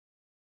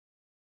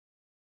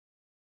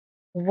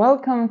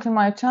Welcome to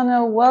my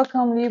channel.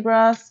 Welcome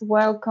Libras.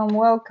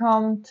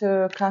 Welcome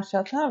to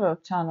Kasia Tarot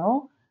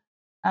channel.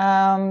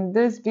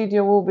 This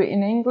video will be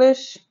in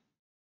English.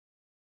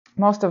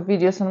 Most of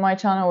videos on my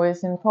channel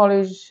is in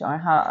Polish.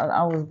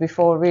 I was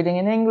before reading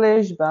in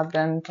English, but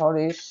then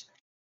Polish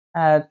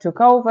took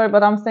over.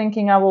 But I'm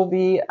thinking I will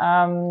be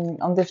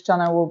on this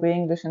channel will be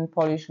English and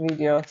Polish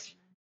videos,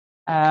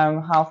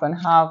 half and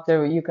half.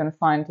 There you can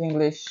find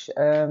English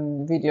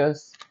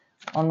videos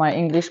on my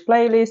English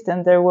playlist,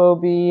 and there will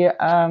be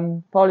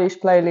Polish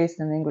playlist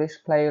and English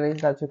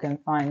playlist that you can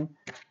find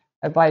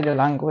by the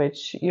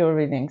language your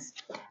readings.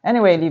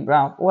 Anyway,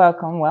 Libra,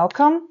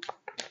 welcome.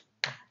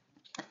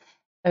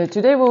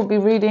 Today we'll be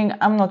reading,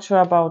 I'm not sure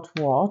about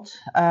what.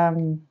 I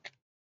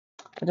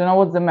don't know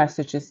what the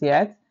message is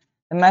yet.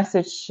 The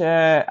message,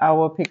 I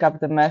will pick up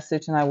the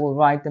message and I will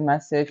write the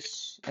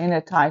message in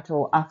a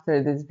title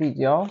after this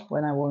video,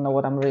 when I will know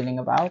what I'm reading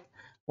about,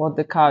 what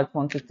the card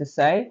wanted to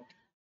say.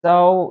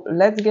 So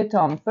let's get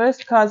on.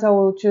 First cards, I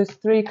will choose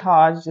 3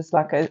 cards, just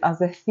like as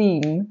a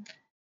theme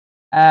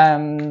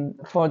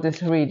for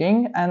this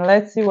reading. And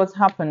let's see what's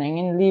happening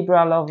in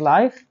Libra love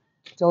life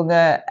till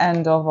the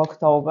end of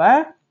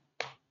October.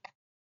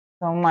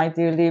 So my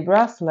dear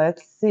Libras,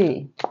 let's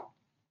see.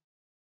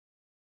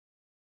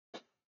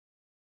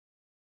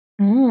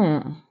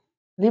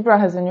 Libra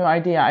has a new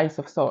idea, Ace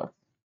of Swords.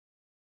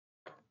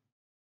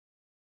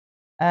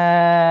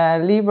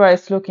 Libra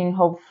is looking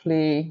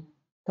hopefully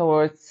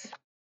towards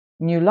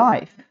new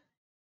life,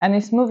 and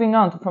it's moving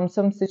on from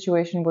some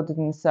situation what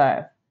didn't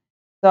serve.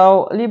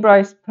 So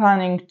Libra is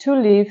planning to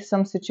leave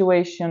some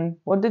situation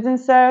what didn't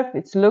serve.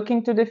 It's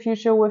looking to the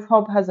future with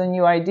hope, has a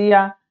new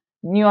idea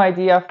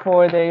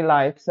for their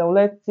life. So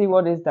let's see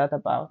what is that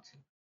about.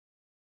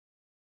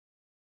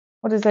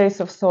 What is Ace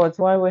of Swords?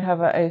 Why we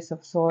have an Ace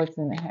of Swords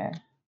in here?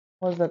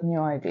 What's that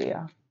new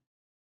idea?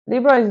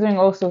 Libra is doing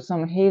also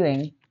some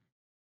healing.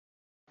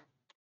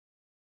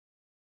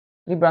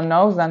 Libra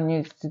knows that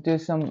needs to do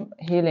some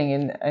healing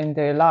in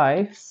their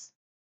lives.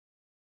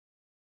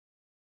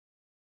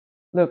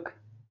 Look,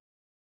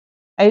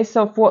 Ace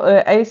of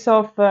Swords,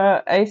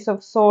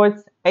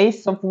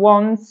 Ace of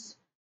Wands,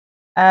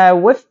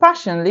 with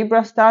passion.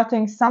 Libra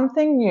starting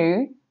something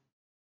new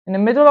in the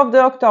middle of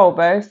the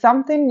October.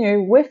 Something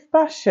new with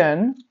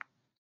passion,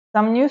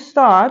 some new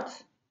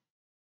start.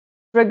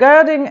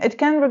 It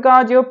can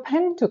regard your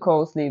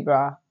pentacles,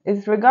 Libra.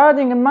 It's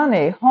regarding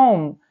money,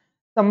 home,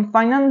 some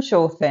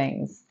financial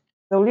things.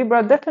 So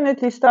Libra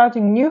definitely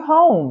starting new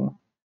home.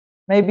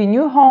 Maybe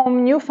new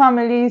home, new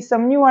family,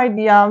 some new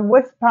idea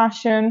with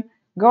passion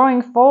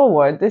going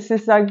forward. This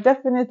is like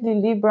definitely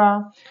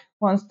Libra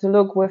wants to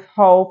look with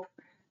hope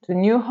to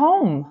new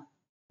home,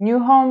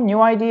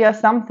 new idea,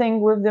 something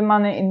with the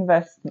money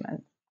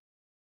investment.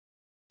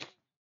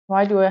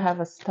 Why do I have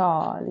a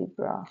star,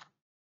 Libra?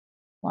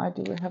 Why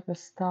do we have a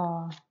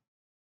star?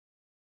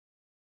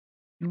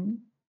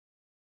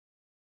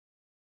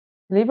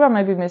 Libra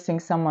may be missing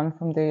someone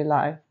from their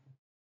life,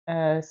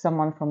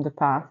 someone from the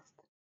past,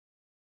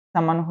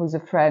 someone who's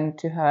a friend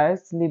to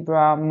hers.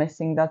 Libra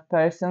missing that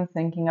person,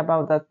 thinking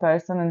about that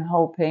person and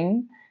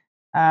hoping.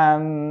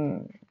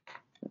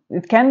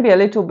 It can be a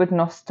little bit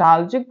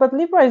nostalgic, but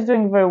Libra is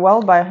doing very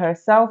well by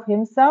himself.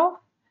 There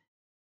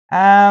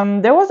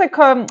was I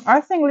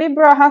think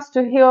Libra has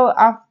to heal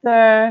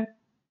after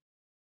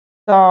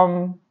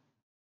some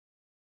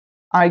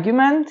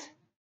argument,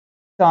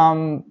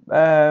 some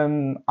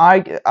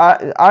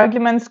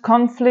arguments,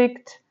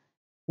 conflict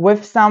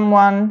with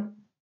someone.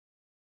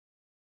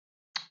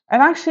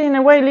 And actually, in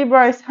a way,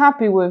 Libra is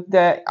happy with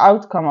the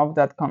outcome of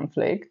that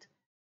conflict,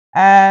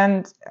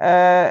 and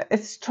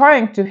it's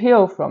trying to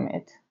heal from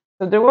it.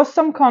 So there was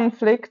some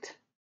conflict,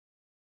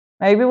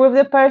 maybe with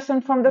the person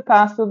from the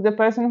past, with the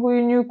person who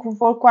you knew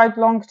for quite a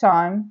long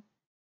time.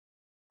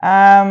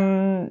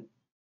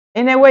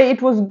 In a way,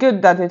 it was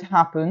good that it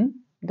happened.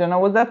 Don't know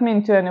what that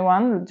means to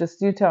anyone, just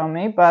you tell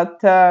me. But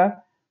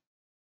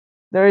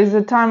there is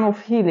a time of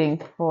healing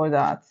for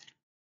that.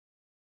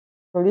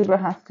 So Libra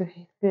has to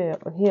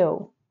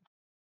heal.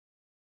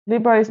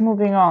 Libra is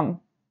moving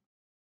on.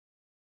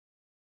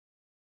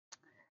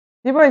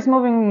 Libra is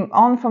moving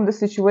on from the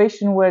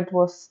situation where it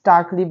was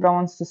stuck. Libra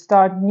wants to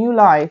start new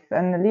life,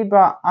 and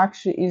Libra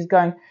actually is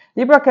going.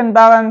 Libra can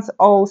balance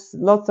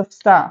lots of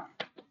stuff,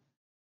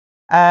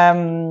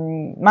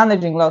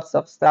 managing lots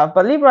of stuff.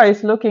 But Libra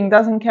is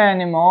doesn't care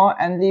anymore,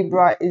 and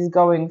Libra is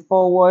going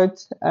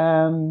forward,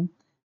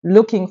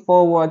 looking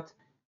forward,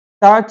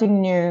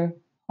 starting new,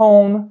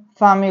 home,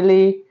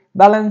 family,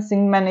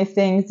 balancing many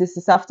things. This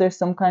is after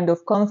some kind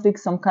of conflict,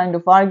 some kind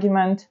of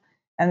argument,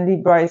 and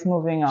Libra is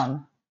moving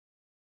on.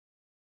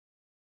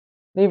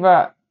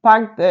 Libra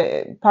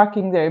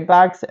packing their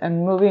bags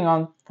and moving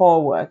on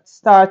forward,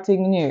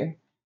 starting new,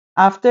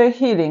 after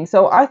healing.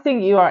 So I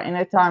think you are in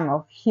a time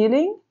of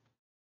healing,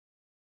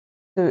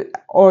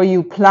 or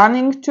you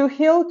planning to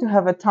heal, to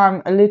have a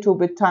little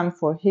bit time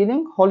for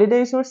healing,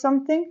 holidays or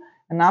something,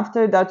 and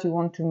after that you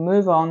want to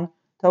move on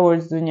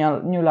towards the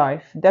new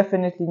life.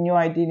 Definitely new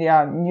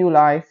idea, new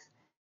life,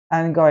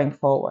 and going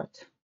forward.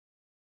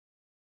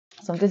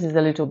 So this is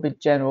a little bit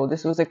general.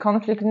 This was a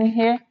conflict in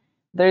here.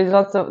 There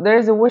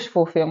is a wish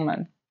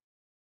fulfillment.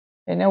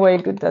 In a way,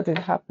 good that it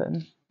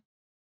happened.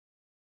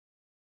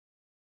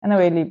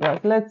 Anyway, Libra,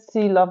 let's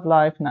see love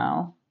life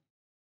now.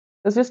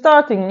 Because you're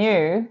starting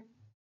new,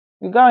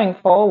 you're going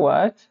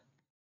forward,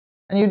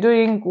 and you're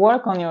doing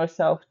work on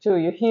yourself too.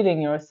 You're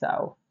healing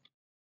yourself.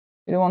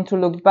 You want to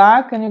look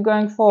back, and you're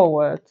going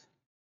forward.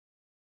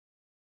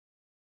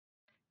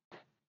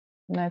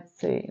 Let's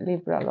see,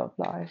 Libra love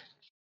life.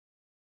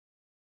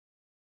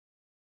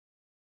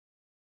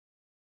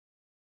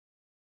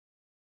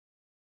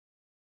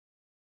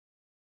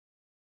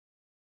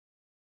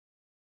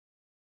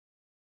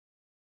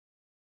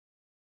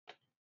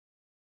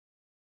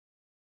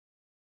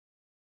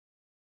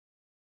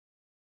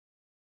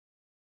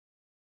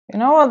 You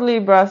know what,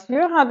 Libras?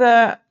 You had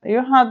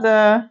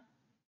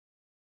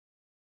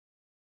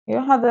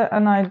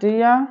an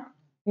idea.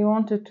 You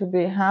wanted to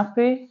be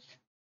happy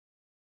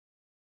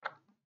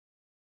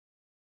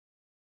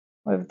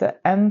with the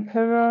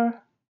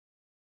Emperor.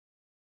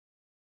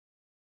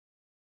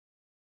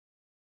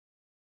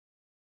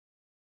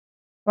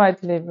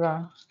 Right,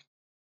 Libra.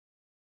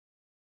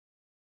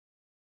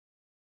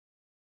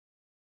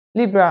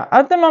 Libra,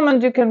 at the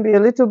moment you can be a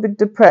little bit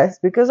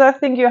depressed because I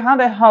think you had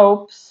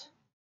hopes.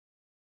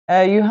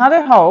 You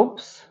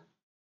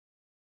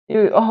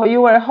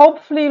were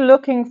hopefully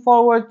looking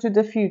forward to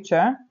the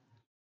future,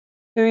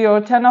 to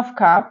your Ten of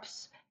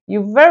Cups.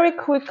 You very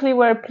quickly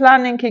were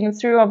planning King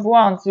Three of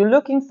Wands. You're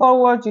looking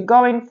forward, you're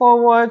going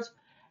forward,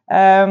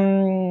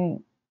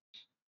 and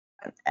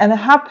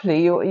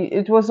happily.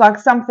 It was like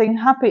something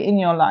happy in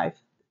your life.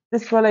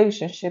 This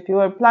relationship, you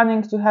were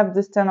planning to have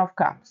this Ten of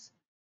Cups.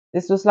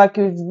 This was like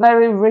it was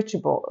very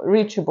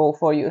reachable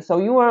for you. So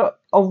you were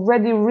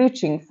already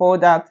reaching for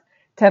that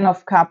Ten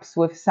of Cups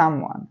with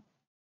someone.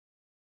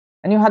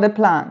 And you had a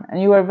plan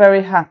and you were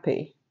very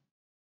happy.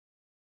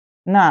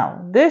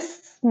 Now,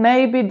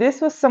 maybe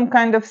this was some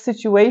kind of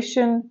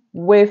situation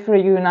with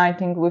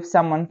reuniting with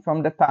someone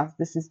from the past.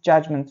 This is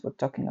Judgment we're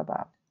talking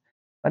about.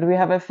 But we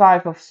have a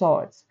Five of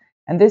Swords.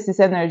 And this is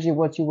energy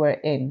what you were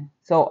in.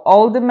 So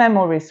all the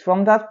memories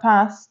from that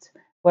past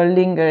were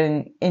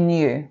lingering in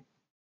you.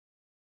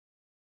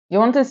 You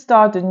want to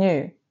start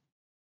anew.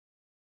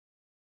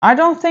 I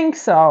don't think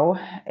so.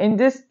 In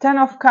this Ten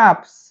of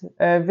Cups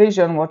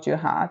vision what you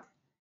had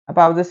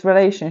about this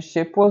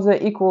relationship was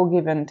an equal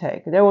give and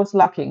take. There was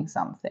lacking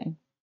something.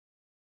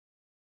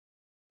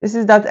 This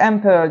is that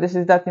Emperor. This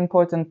is that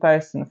important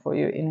person for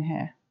you in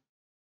here.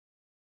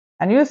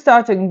 And you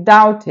started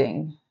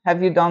doubting.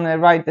 Have you done the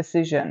right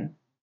decision?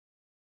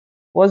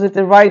 Was it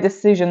the right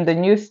decision?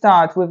 Then you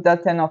start with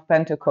that Ten of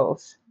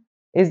Pentacles.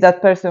 Is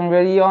that person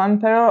really your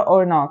Emperor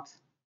or not?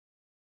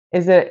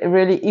 Is there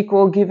really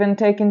equal give and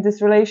take in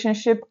this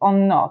relationship or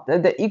not?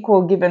 The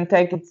equal give and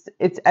take,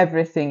 it's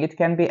everything. It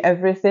can be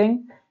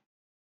everything.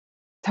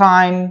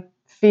 Time,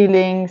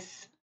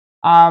 feelings,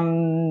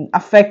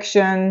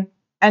 affection,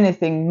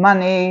 anything,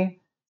 money,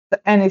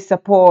 any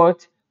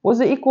support. Was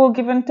it equal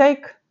give and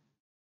take?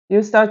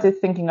 You started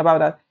thinking about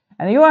that.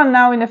 And you are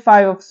now in a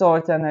Five of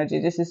Swords energy.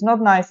 This is not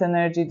nice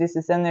energy. This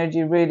is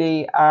energy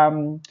really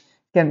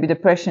can be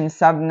depression,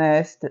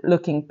 sadness,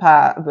 looking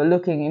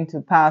into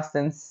past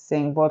and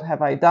saying, what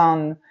have I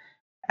done?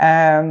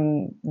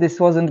 This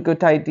wasn't a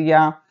good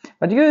idea.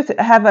 But you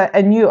have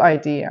a new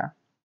idea.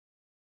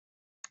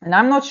 And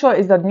I'm not sure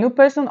is that new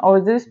person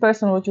or this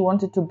person what you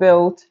wanted to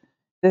build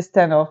this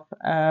Ten of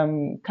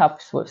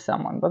Cups with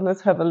someone. But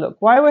let's have a look.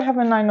 Why we have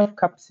a Nine of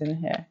Cups in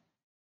here?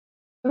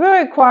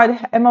 Very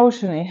quite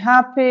emotionally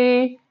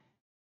happy,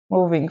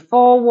 moving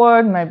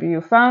forward. Maybe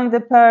you found the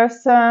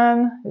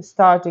person, you're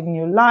starting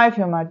new life,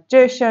 you're a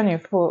magician, you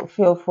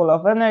feel full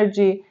of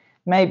energy.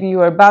 Maybe you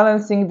are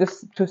balancing the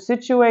two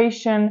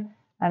situation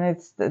and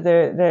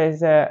there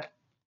is a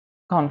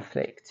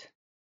conflict.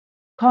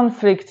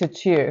 Conflict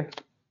at you.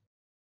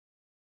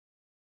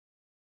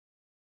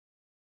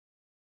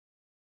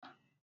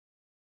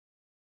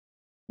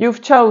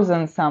 You've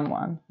chosen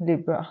someone,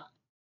 Libra.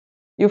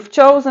 You've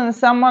chosen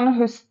someone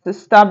who's to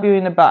stab you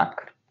in the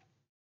back.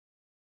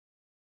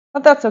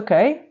 But that's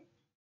okay.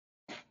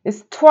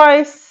 It's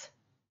twice.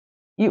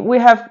 We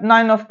have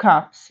Nine of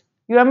Cups.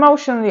 You're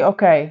emotionally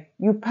okay.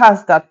 You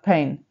passed that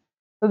pain.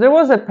 So there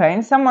was a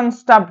pain. Someone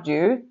stabbed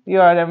you.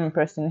 You are the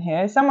person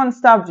here. Someone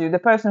stabbed you. The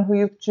person who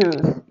you've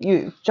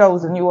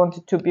chosen, you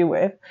wanted to be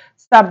with,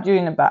 stabbed you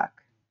in the back.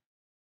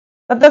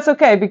 But that's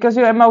okay because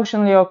you're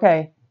emotionally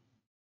okay.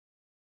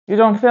 You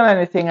don't feel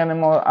anything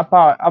anymore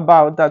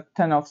about that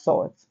Ten of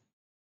Swords.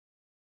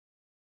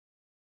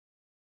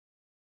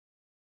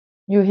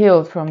 You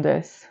healed from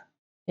this.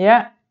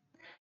 Yeah.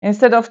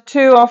 Instead of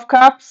Two of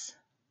Cups,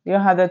 you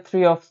had a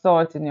Three of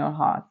Swords in your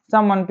heart.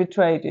 Someone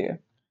betrayed you.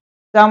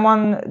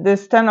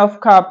 This Ten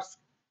of Cups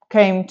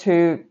came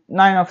to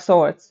Nine of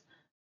Swords.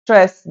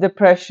 Stress,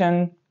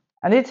 depression,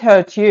 and it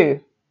hurt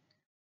you.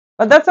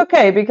 But that's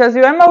okay because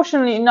you're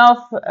emotionally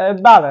enough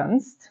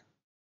balanced.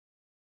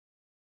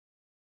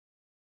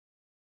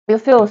 You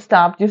feel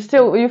stabbed, you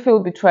feel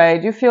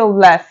betrayed, you feel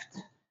left.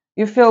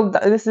 You feel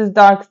this is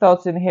dark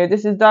thoughts in here.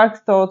 This is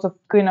dark thoughts of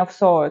Queen of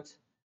Swords.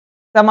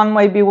 Someone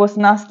maybe was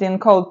nasty and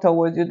cold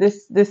towards you.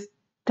 This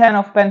Ten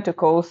of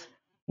Pentacles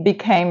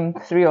became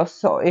Three of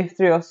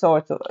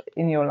Swords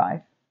in your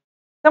life.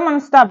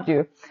 Someone stabbed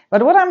you.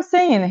 But what I'm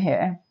saying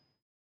here,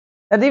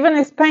 that even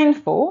it's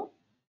painful,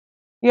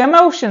 you're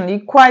emotionally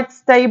quite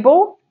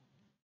stable.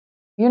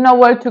 You know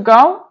where to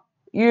go.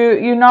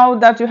 You know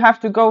that you have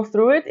to go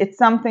through it. It's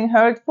something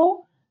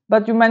hurtful,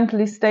 but you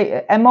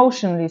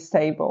emotionally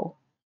stable.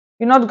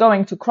 You're not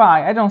going to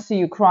cry. I don't see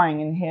you crying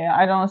in here.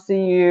 I don't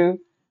see you.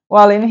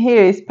 Well, in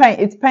here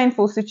it's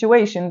painful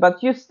situation,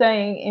 but you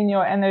staying in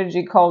your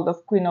energy called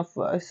of Queen of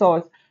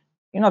Swords.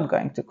 You're not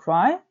going to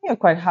cry. You're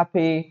quite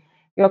happy.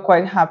 You're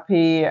quite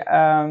happy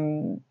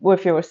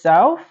with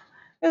yourself.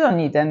 You don't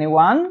need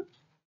anyone.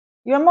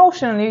 You're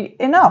emotionally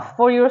enough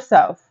for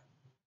yourself.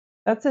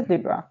 That's it,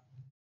 Libra.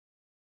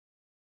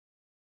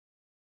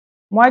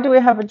 Why do we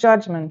have a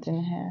Judgment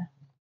in here?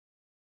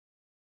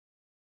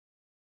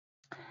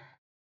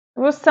 It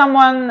was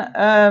someone,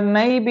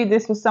 maybe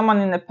this was someone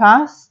in the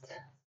past,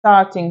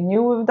 starting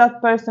new with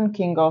that person,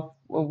 King of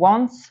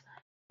Wands,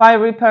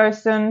 fiery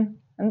person,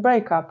 and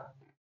breakup.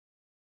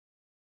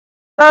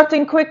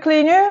 Starting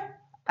quickly new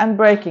and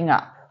breaking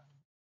up.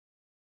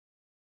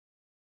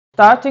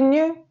 Starting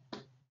new,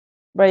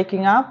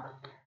 breaking up.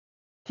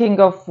 King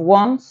of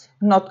Wands,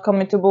 not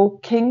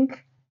committable king.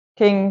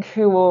 King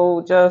who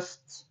will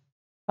just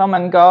come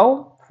and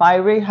go,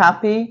 fiery,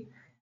 happy,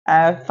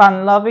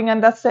 fun-loving,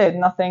 and that's it.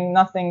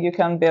 Nothing you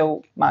can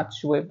build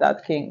much with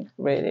that king,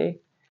 really,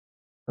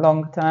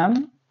 long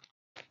term.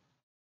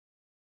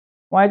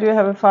 Why do you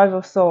have a Five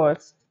of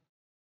Swords?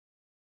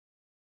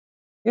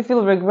 You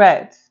feel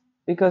regret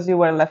because you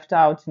were left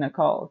out in a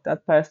cold.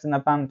 That person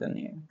abandoned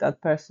you.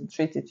 That person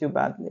treated you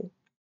badly.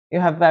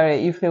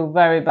 You feel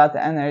very bad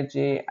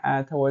energy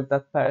towards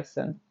that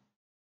person.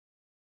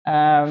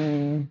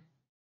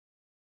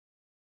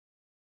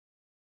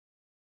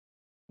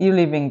 You're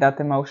living that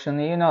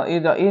emotionally.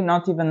 You're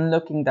not even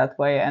looking that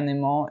way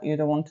anymore. You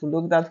don't want to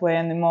look that way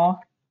anymore.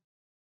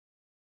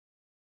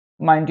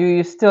 Mind you,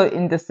 you're still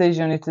in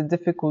decision. It's a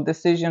difficult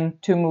decision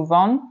to move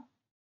on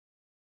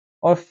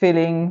or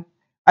feeling.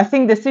 I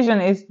think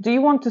decision is, do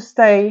you want to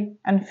stay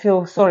and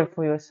feel sorry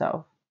for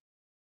yourself?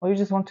 Or you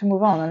just want to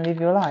move on and live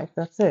your life?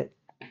 That's it.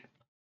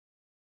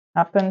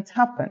 Happened.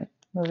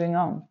 Moving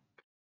on.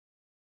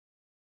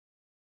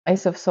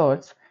 Ace of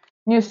Swords.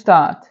 New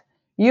start.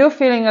 You're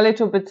feeling a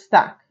little bit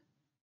stuck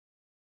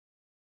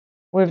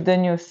with the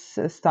new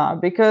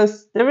start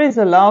because there is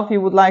a love.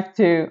 You would like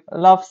to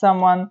love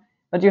someone,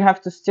 but you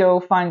have to still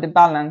find the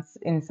balance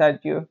inside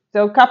you.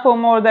 So a couple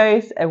more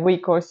days, a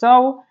week or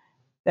so,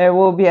 there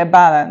will be a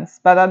balance.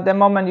 But at the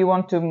moment you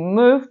want to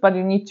move, but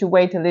you need to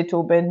wait a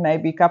little bit,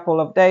 maybe a couple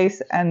of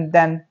days, and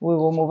then we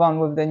will move on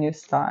with the new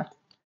start.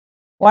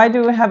 Why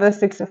do we have the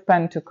Six of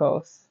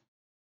Pentacles?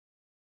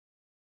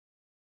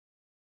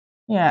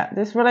 Yeah,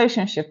 this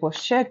relationship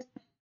was shit.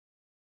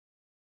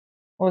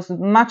 Was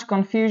much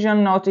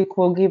confusion, not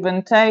equal give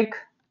and take.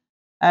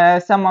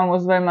 Someone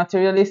was very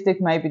materialistic,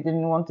 maybe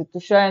didn't want to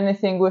share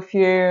anything with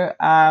you.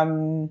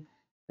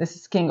 This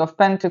is King of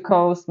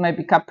Pentacles,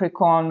 maybe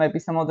Capricorn, maybe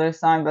some other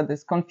sign, but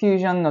there's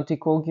confusion, not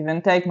equal give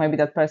and take. Maybe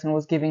that person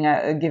was giving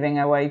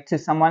away to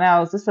someone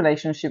else. This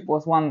relationship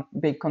was one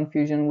big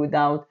confusion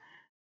without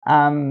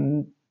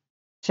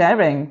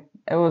sharing.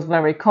 It was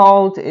very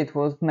cold. It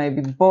was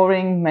maybe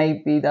boring.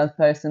 Maybe that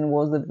person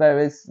was a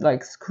very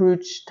like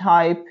Scrooge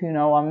type.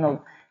 I'm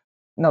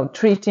not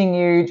treating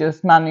you,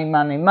 just money,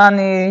 money,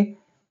 money.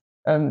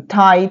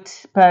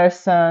 Tight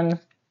person.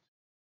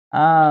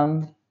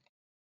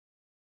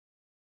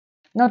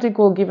 Not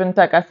equal give and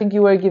take. I think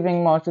you were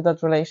giving more to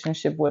that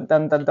relationship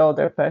than the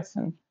other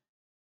person.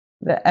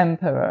 The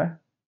Emperor.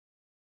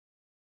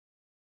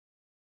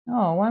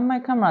 Oh, why my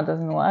camera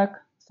doesn't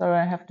work? Sorry,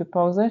 I have to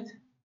pause it.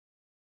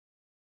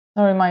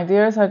 Sorry, my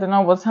dears, I don't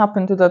know what's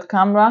happened to that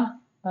camera.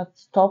 That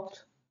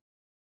stopped.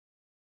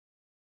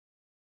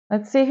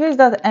 Let's see, who's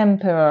that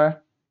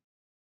Emperor?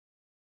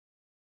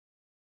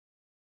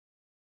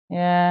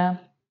 Yeah,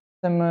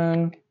 the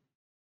Moon.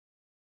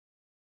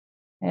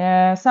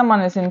 Yeah,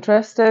 someone is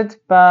interested,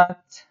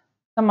 but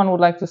someone would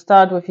like to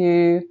start with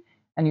you,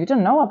 and you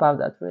don't know about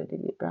that really,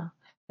 Libra.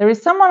 There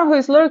is someone who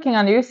is looking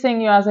at you,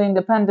 seeing you as an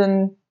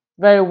independent,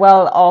 very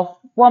well-off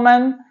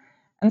woman,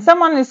 and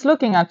someone is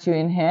looking at you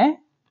in here,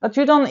 but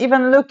you don't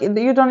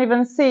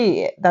even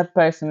see that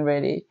person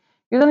really.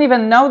 You don't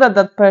even know that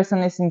that person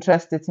is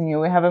interested in you.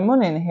 We have a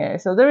Moon in here,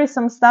 so there is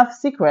some stuff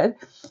secret.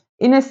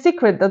 In a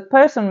secret, that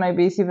person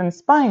maybe is even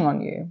spying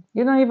on you.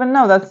 You don't even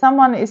know that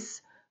someone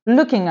is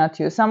looking at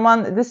you.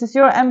 This is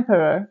your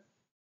Emperor.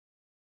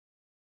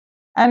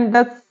 And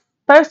that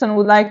person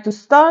would like to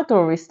start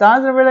or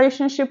restart a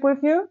relationship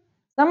with you.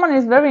 Someone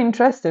is very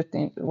interested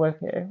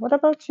with you. What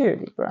about you,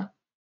 Libra?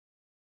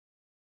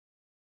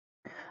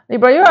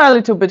 Libra, you are a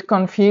little bit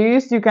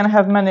confused. You can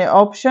have many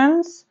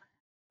options.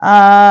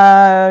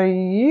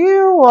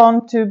 You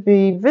want to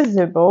be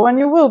visible, and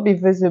you will be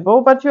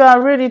visible, but you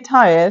are really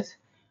tired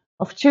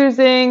of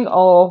choosing,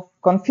 of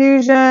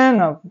confusion,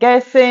 of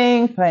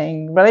guessing,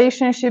 playing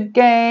relationship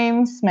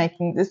games,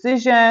 making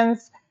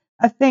decisions.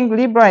 I think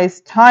Libra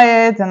is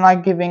tired and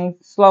like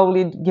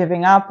slowly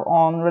giving up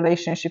on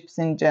relationships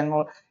in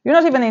general. You're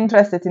not even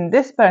interested in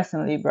this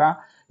person, Libra.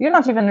 You're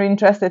not even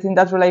interested in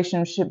that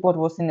relationship what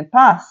was in the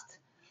past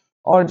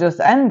or just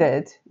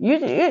ended.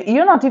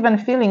 You're not even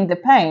feeling the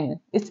pain.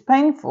 It's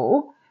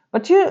painful,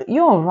 but you're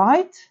all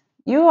right.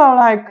 You are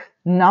like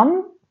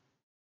numb.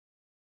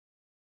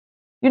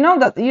 You know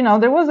that,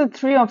 there was a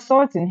 3 of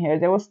Swords in here.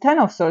 There was 10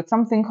 of Swords.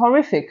 Something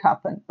horrific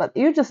happened. But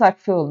you just like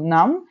feel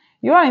numb.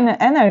 You are in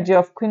the energy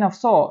of Queen of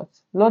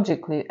Swords.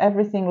 Logically,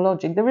 everything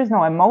logic. There is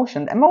no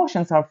emotion.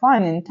 Emotions are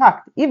fine,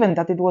 intact. Even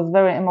that it was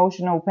very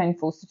emotional,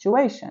 painful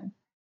situation.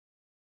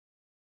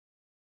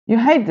 You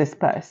hate this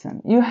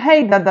person. You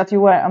hate that you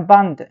were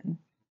abandoned.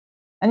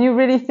 And you're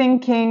really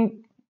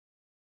thinking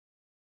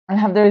and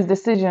have this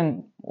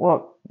decision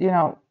what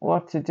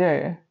to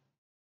do.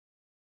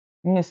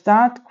 When you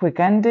start, quick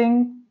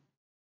ending,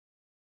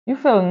 you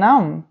feel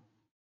numb.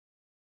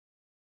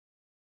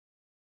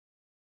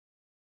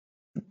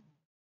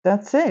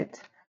 That's it.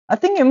 I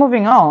think you're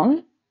moving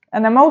on,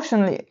 and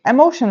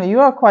emotionally you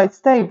are quite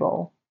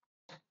stable.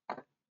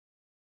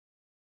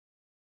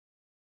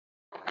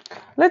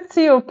 Let's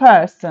see your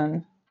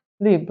person,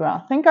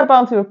 Libra. Think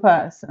about your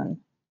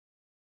person.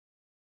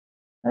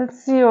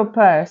 Let's see your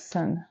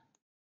person.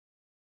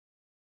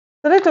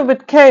 It's a little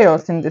bit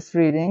chaos in this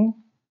reading,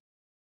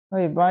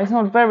 Libra. It's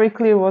not very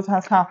clear what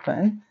has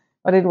happened,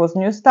 but it was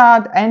new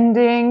start,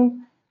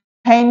 ending,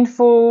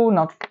 painful,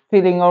 not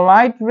feeling all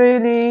right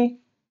really.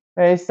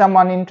 There is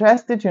someone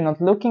interested, you're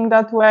not looking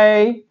that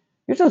way.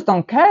 You just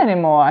don't care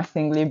anymore, I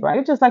think, Libra.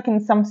 You're just like in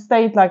some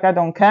state like I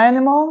don't care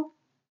anymore.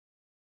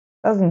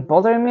 Doesn't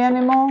bother me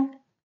anymore.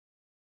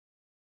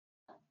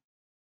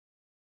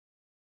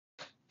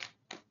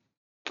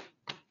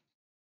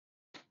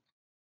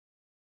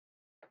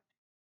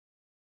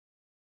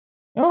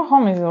 Your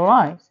home is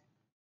alright.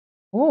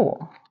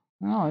 Oh,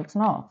 no, it's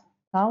not.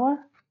 Tower?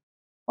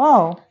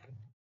 Wow.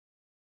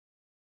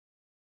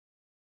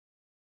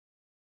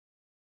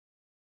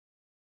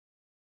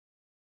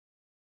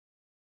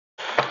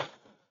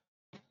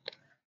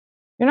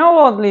 You know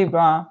what,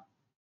 Libra?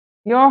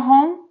 Your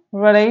home,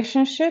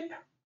 relationship,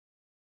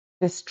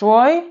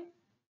 destroy,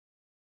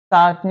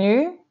 start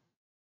new,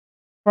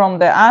 from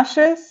the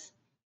ashes,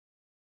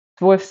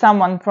 with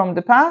someone from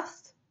the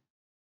past,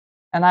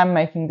 and I'm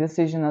making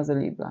decision as a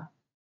Libra.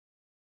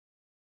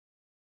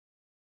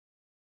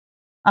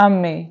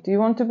 I'm me. Do you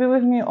want to be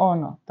with me or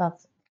not?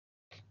 That's it.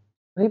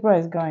 Libra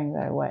is going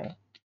their way.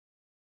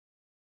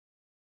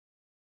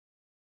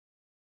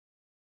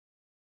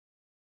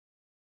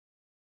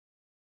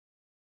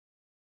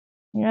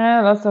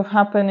 Yeah, lots of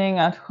happening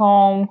at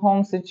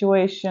home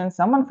situation.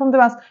 Someone from the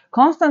past.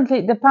 Constantly,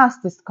 the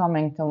past is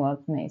coming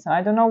towards me. So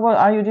I don't know what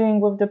are you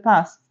doing with the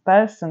past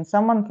person.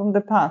 Someone from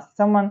the past.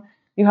 Someone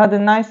you had a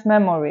nice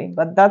memory,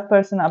 but that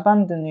person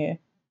abandoned you,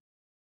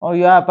 or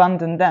you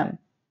abandoned them.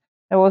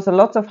 There was a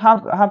lot of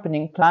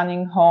happening.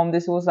 Planning home.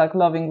 This was like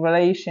loving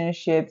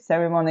relationship,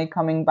 ceremony,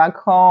 coming back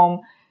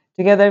home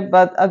together.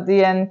 But at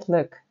the end,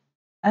 look,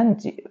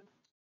 ending.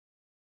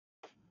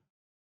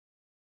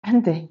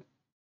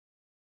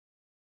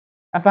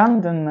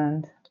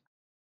 Abandonment.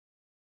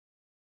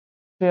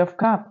 3 of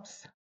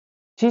Cups.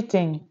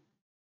 Cheating.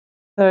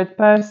 Third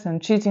person.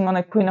 Cheating on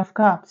a Queen of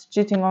Cups.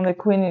 Cheating on a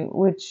Queen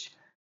which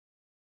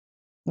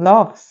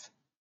loves.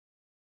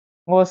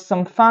 Was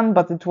some fun,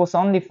 but it was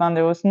only fun.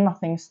 There was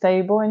nothing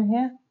stable in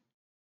here.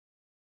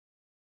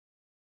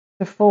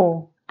 The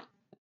Fool.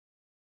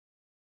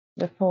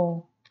 The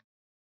Fool.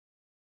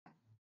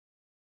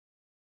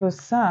 It was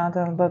sad,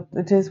 but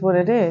it is what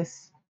it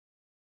is.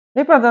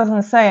 Libra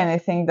doesn't say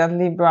anything that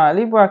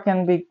Libra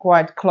can be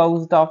quite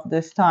closed off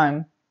this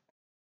time.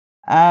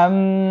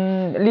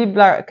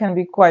 Libra can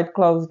be quite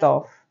closed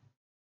off.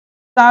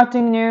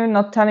 Starting new,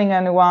 not telling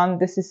anyone,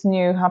 this is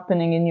new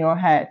happening in your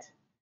head.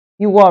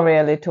 You worry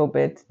a little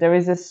bit. There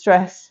is a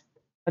stress,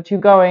 but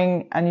you're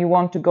going and you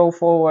want to go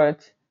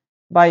forward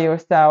by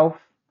yourself.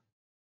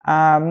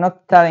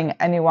 Not telling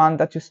anyone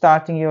that you're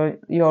starting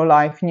your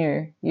life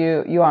new.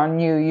 You are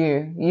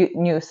new.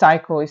 New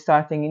cycle is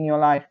starting in your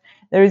life.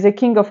 There is a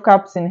King of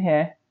Cups in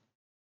here.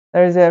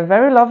 There is a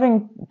very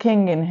loving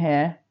king in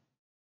here.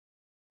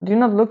 You're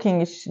not looking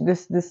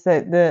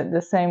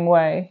the same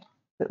way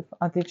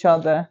at each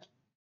other.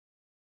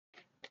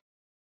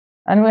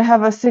 And we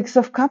have a 6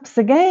 of Cups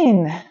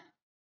again.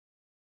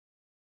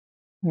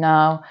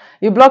 Now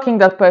you're blocking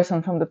that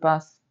person from the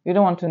past. You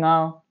don't want to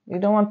know. You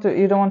don't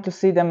want to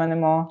see them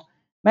anymore.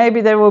 Maybe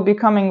they will be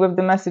coming with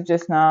the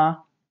messages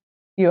now.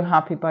 You're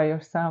happy by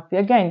yourself.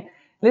 Again,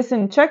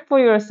 listen, check for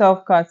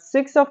yourself cards.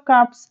 6 of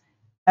Cups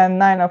and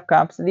 9 of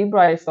Cups.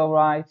 Libra is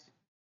alright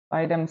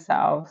by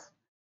themselves.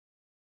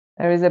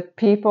 There is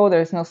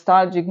there's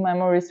nostalgic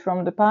memories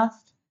from the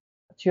past,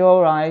 but you're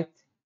alright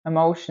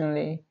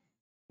emotionally.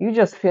 You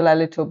just feel a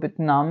little bit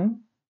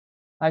numb,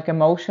 like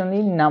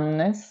emotionally,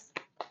 numbness.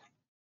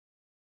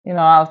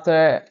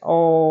 After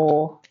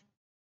all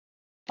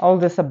all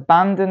this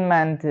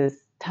abandonment,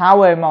 this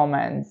tower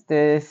moments,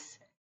 this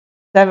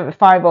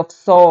 5 of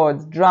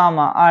Swords,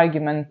 drama,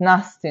 argument,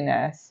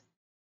 nastiness.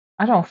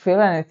 I don't feel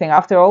anything.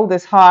 After all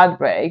this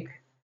heartbreak,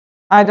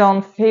 I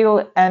don't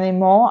feel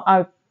anymore.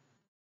 I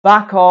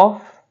back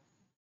off.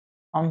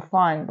 I'm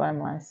fine by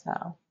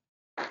myself.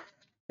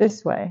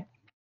 This way.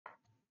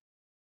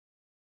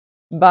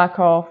 Back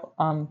off.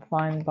 I'm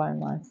fine by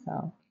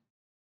myself.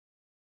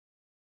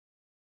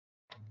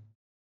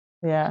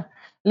 Yeah.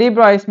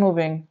 Libra is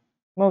moving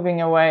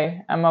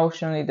away,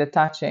 emotionally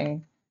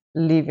detaching,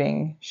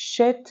 leaving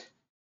shit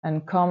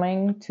and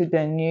coming to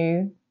the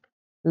new,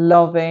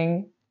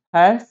 loving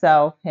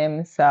herself,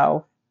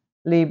 himself,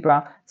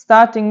 Libra.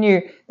 Starting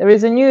new. There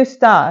is a new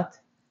start.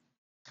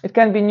 It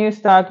can be new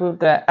start with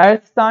the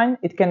earth sign.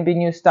 It can be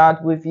new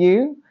start with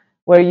you,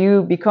 where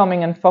you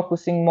becoming and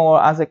focusing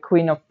more as a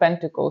Queen of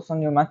Pentacles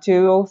on your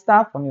material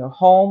stuff, on your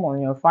home,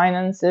 on your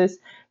finances.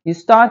 You're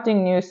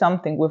starting new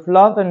something with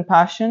love and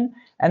passion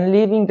and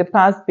leaving the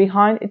past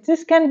behind.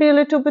 This can be a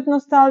little bit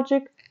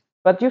nostalgic,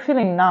 but you're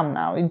feeling numb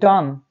now. You're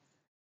done.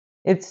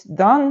 It's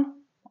done.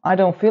 I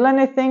don't feel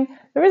anything.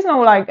 There is no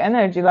like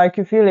energy like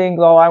you're feeling,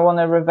 oh, I want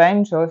a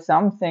revenge or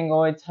something,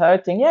 or it's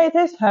hurting. Yeah, it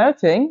is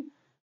hurting,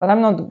 but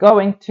I'm not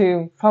going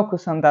to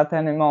focus on that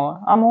anymore.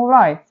 I'm all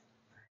right.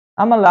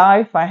 I'm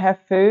alive. I have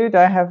food.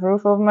 I have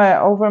roof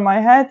over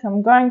my head.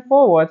 I'm going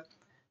forward.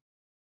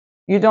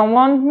 You don't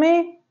want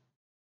me?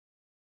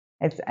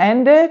 It's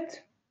ended.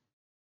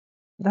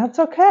 That's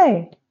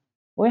okay.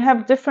 We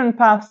have different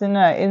paths in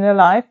a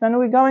life, and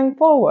we're going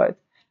forward.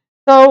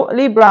 So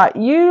Libra,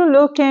 you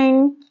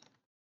looking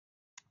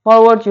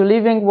forward, you're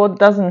leaving what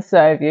doesn't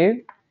serve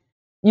you.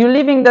 You're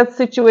leaving that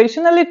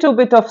situation a little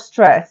bit of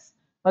stress,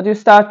 but you're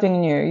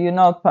starting new. You're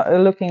not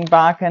looking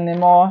back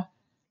anymore.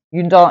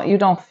 You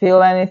don't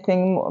feel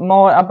anything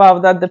more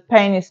about that. The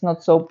pain is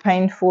not so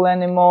painful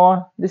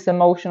anymore. This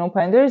emotional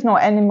pain. There is no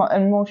any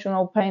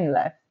emotional pain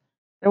left.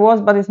 There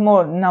was, but it's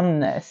more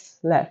numbness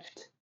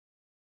left.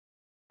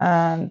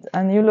 And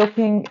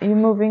you're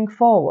moving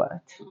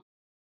forward.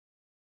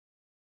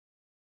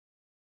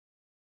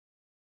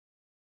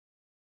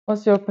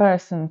 What's your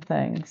person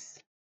thinks?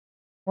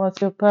 What's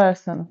your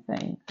person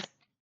thinks?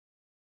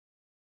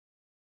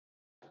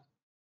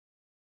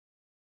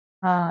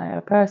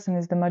 Your person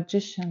is the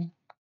magician.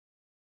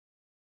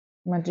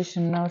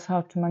 Magician knows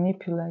how to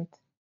manipulate.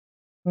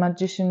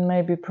 Magician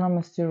maybe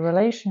promised you a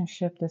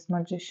relationship, this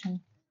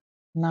magician.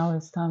 Now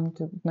it's time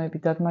to, maybe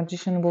that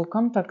magician will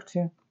contact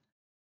you.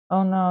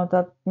 Oh no,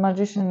 that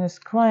magician is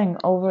crying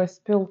over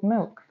spilled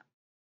milk.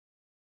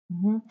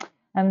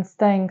 And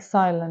staying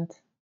silent.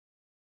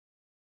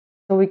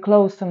 So we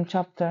close some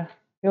chapter.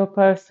 Your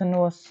person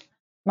was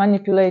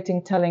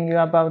manipulating, telling you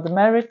about the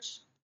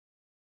marriage,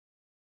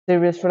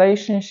 serious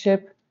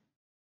relationship.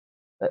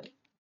 But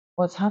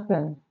what's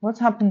happened? What's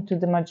happened to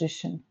the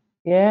magician?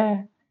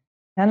 Yeah,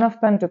 10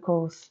 of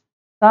Pentacles,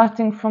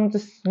 starting from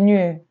this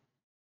new.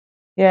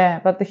 Yeah,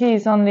 but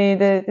he's only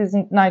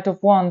the Knight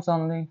of Wands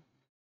only.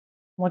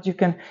 What you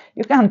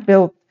can't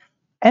build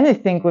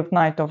anything with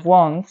Knight of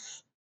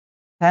Wands.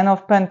 10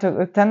 of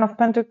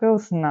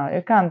Pentacles. No,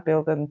 you can't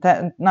build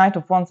a Knight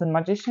of Wands and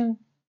Magician.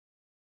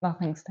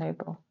 Nothing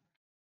stable.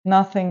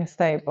 Nothing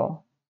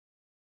stable.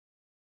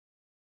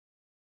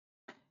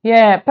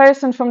 Yeah,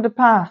 person from the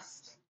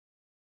past.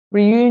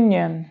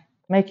 Reunion.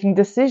 Making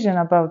decision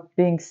about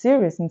being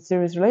serious in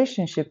serious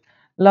relationship.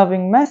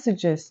 Loving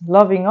messages.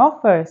 Loving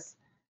offers.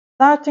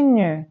 Starting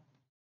new.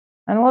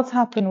 And what's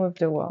happened with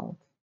the world?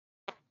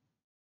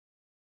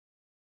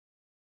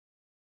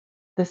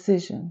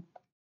 Decision.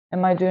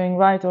 Am I doing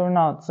right or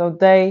not? So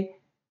they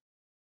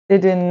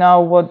didn't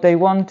know what they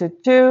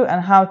wanted to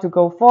and how to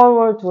go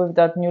forward with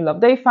that new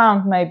love. They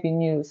found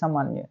maybe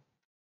someone new,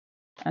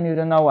 and you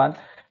don't know what.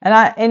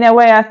 And in a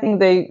way, I think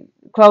they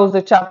closed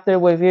the chapter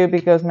with you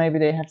because maybe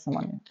they have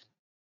someone new.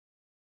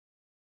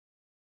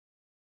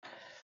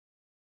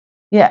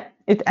 Yeah,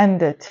 it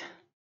ended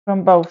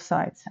from both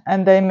sides,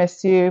 and they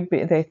miss you.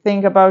 They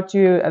think about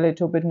you, a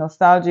little bit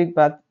nostalgic,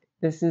 but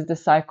the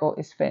cycle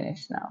is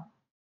finished now.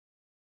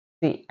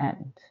 The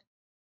end.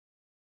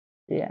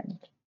 The end.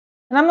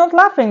 And I'm not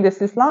laughing.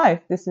 This is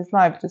life. This is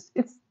life.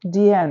 It's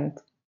the end.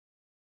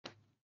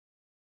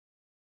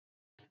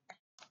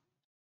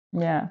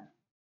 Yeah.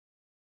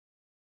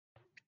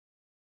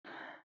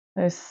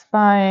 There's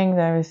spying.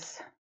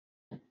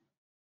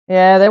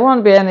 Yeah, there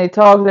won't be any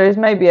talk. There is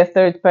maybe a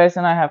third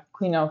person. I have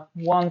Queen of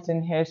Wands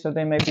in here, so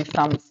there may be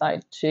some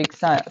side chick,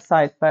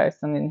 side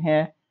person in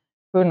here.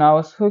 Who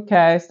knows? Who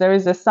cares? There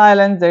is a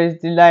silence. There is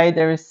delay.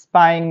 There is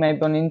spying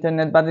maybe on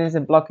internet, but there is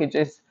a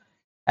blockages.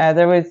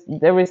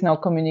 There is no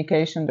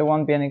communication. There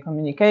won't be any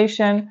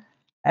communication.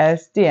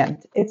 As the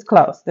end, it's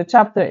closed. The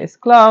chapter is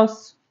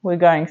closed. We're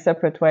going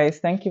separate ways.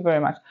 Thank you very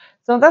much.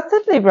 So that's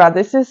it, Libra.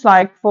 This is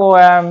like for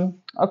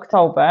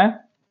October.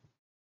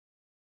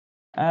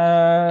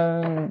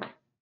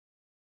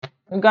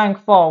 Going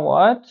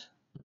forward.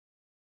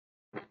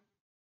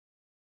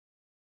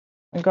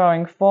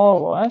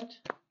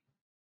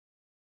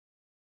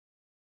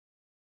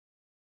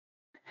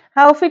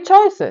 Healthy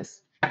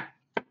choices.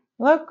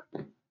 Look,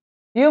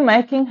 you're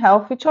making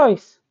healthy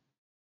choice.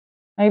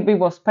 Maybe it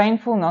was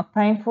painful, not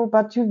painful,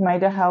 but you've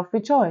made a healthy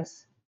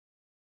choice.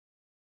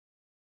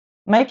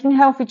 Making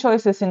healthy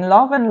choices in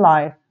love and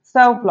life,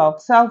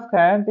 self-love,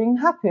 self-care, being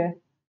happier.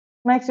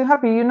 Makes you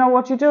happy. You know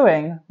what you're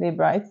doing,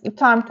 Libra. It's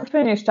time to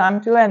finish,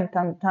 time to end,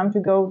 time to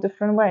go a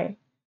different way.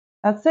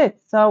 That's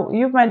it. So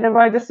you've made the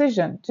right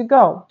decision to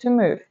go, to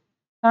move.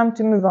 Time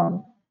to move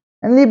on.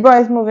 And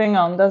Libra is moving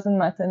on. Doesn't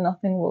matter.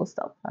 Nothing will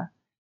stop her.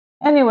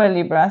 Anyway,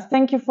 Libras,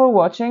 thank you for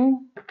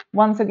watching.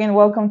 Once again,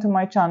 welcome to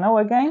my channel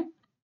again.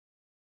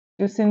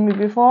 You've seen me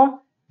before.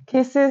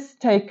 Kisses,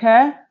 take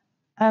care,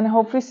 and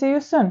hopefully see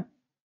you soon.